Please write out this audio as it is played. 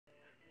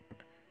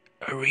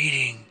A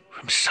reading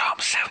from Psalm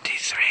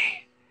 73.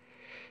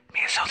 May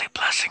His holy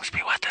blessings be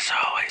with us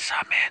always.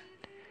 Amen.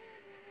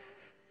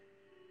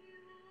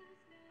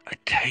 I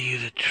tell you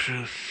the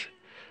truth,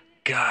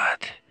 God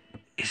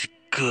is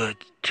good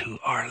to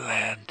our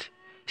land,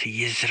 to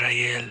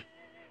Israel,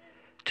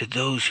 to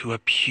those who are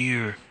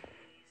pure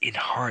in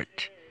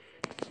heart.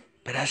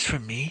 But as for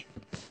me,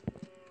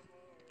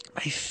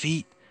 my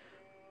feet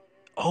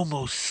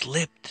almost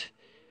slipped.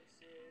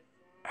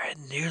 I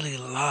had nearly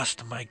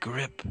lost my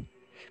grip,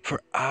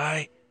 for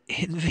I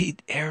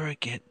envied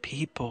arrogant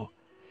people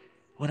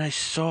when I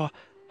saw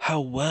how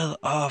well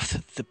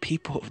off the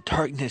people of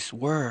darkness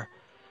were.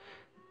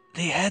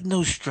 They had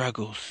no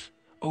struggles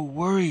or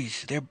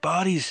worries. Their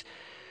bodies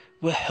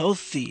were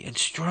healthy and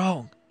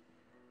strong.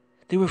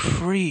 They were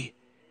free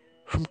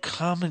from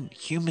common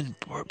human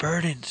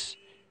burdens.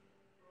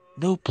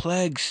 No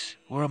plagues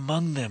were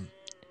among them,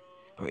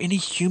 or any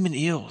human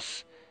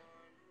ills.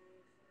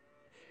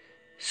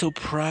 So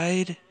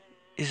pride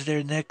is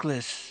their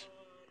necklace.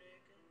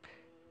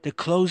 The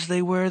clothes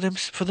they wear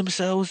for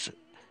themselves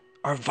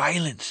are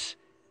violence.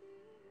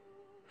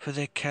 For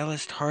their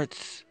calloused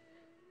hearts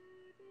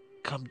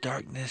come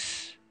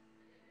darkness.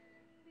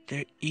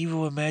 Their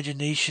evil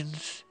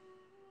imaginations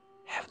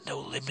have no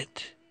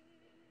limit.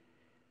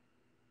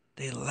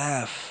 They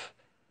laugh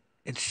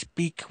and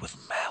speak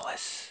with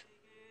malice,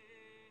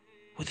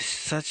 with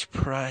such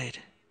pride,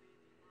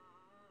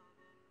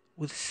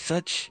 with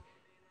such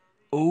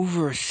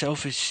over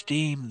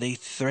self-esteem they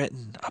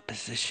threaten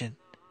opposition.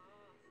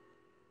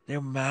 Their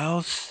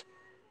mouths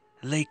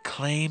lay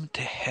claim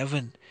to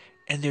heaven,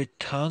 and their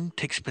tongue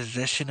takes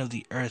possession of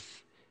the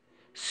earth.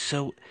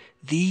 So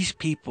these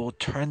people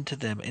turn to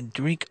them and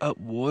drink up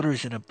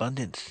waters in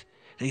abundance.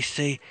 They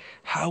say,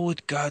 how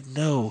would God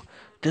know?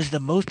 Does the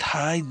Most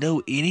High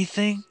know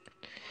anything?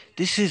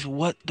 This is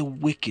what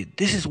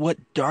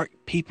dark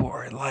people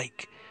are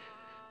like.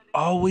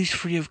 Always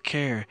free of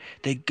care,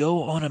 they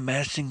go on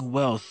amassing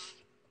wealth.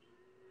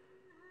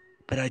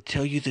 But I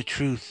tell you the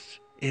truth,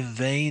 in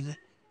vain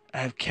I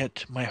have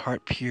kept my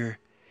heart pure,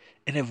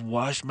 and have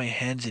washed my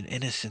hands in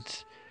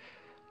innocence.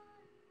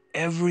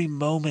 Every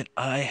moment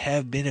I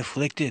have been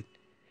afflicted,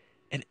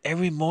 and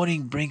every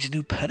morning brings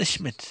new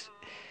punishments.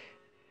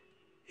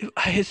 If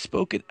I had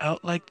spoken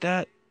out like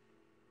that,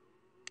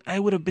 I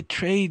would have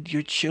betrayed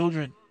your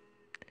children.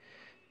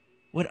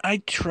 When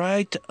I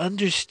tried to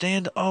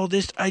understand all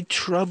this, it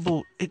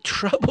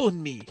troubled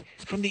me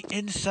from the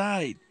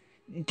inside,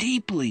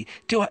 deeply,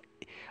 till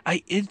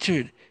I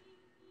entered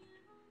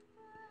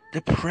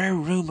the prayer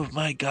room of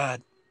my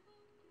God.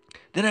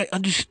 Then I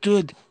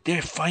understood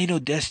their final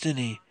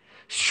destiny.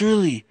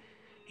 Surely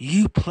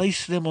you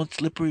placed them on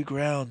slippery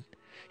ground.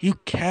 You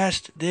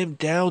cast them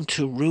down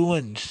to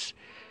ruins.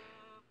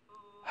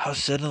 How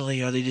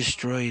suddenly are they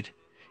destroyed,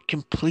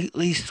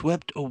 completely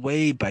swept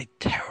away by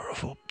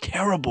terrible,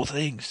 terrible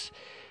things.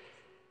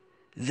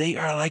 They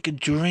are like a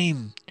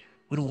dream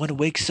when one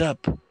wakes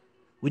up.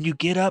 When you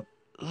get up,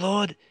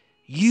 Lord,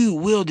 you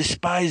will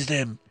despise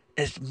them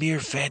as mere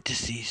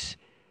fantasies.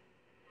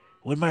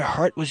 When my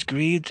heart was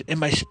grieved and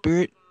my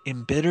spirit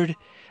embittered,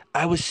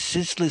 I was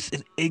senseless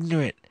and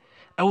ignorant.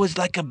 I was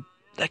like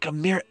a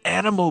mere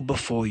animal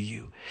before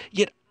you.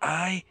 Yet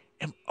I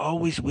am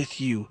always with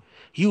you.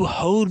 You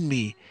hold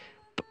me.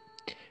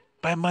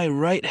 By my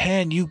right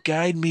hand you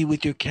guide me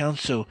with your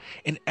counsel,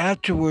 and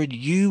afterward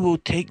you will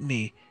take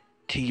me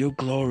to your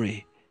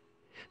glory.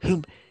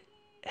 Whom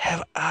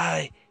have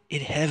I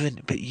in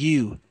heaven but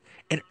you?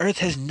 And earth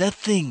has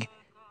nothing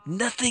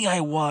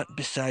I want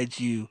besides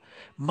you.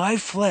 My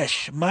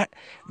flesh,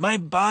 my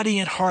body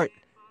and heart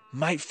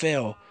might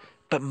fail,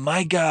 but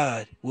my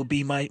God will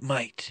be my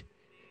might,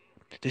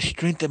 the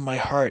strength of my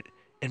heart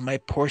and my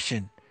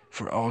portion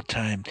for all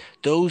time.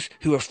 Those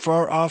who are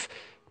far off,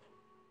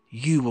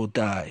 you will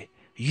die.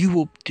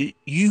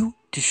 You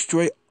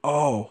destroy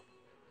all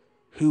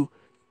who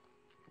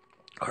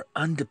are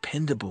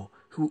undependable,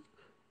 who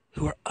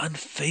are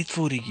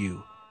unfaithful to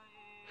you.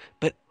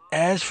 But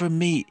as for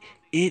me,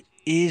 it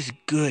is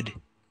good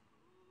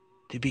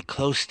to be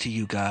close to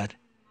you, God.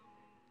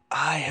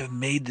 I have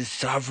made the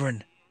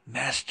sovereign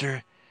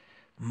master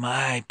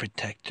my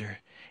protector,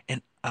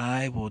 and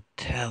I will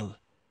tell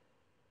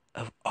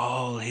of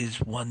all his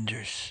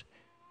wonders.